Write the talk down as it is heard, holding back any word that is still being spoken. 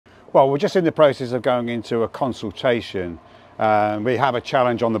Well, we're just in the process of going into a consultation. We have a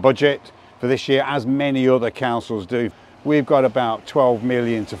challenge on the budget for this year, as many other councils do. We've got about 12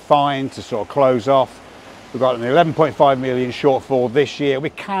 million to find to sort of close off. We've got an 11.5 million shortfall this year. We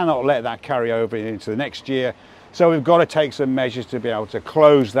cannot let that carry over into the next year. So we've got to take some measures to be able to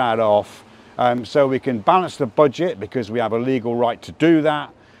close that off, so we can balance the budget, because we have a legal right to do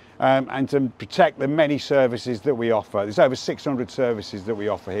that, and to protect the many services that we offer. There's over 600 services that we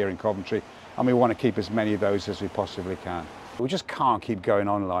offer here in Coventry, and we want to keep as many of those as we possibly can. We just can't keep going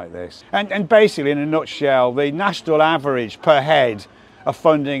on like this. And basically, in a nutshell, the national average per head of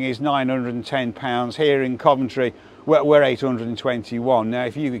funding is £910. Here in Coventry, we're 821. Now,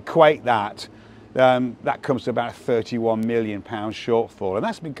 if you equate that, that comes to about a £31 million shortfall, and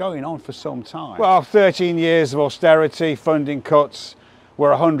that's been going on for some time. Well, 13 years of austerity, funding cuts,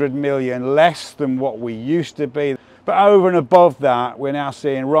 we're 100 million less than what we used to be. But over and above that, we're now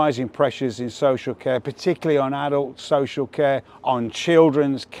seeing rising pressures in social care, particularly on adult social care, on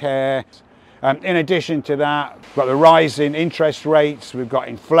children's care. In addition to that, we've got the rise in interest rates, we've got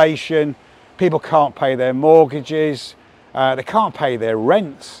inflation, people can't pay their mortgages, they can't pay their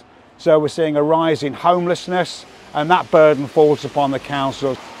rents. So we're seeing a rise in homelessness, and that burden falls upon the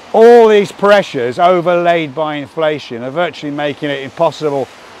councils. All these pressures overlaid by inflation are virtually making it impossible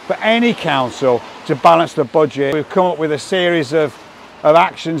for any council to balance the budget. We've come up with a series of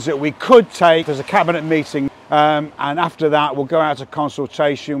actions that we could take. There's a cabinet meeting, and after that we'll go out to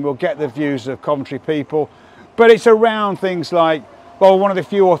consultation, we'll get the views of Coventry people. But it's around things like, well, one of the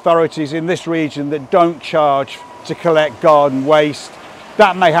few authorities in this region that don't charge to collect garden waste.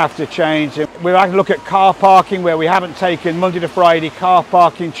 That may have to change. We'll have to look at car parking, where we haven't taken Monday to Friday car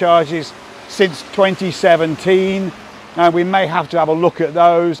parking charges since 2017. We may have to have a look at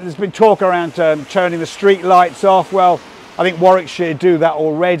those. There's been talk around turning the street lights off. Well, I think Warwickshire do that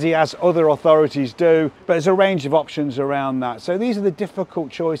already, as other authorities do, but there's a range of options around that. So these are the difficult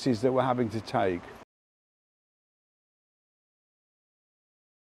choices that we're having to take.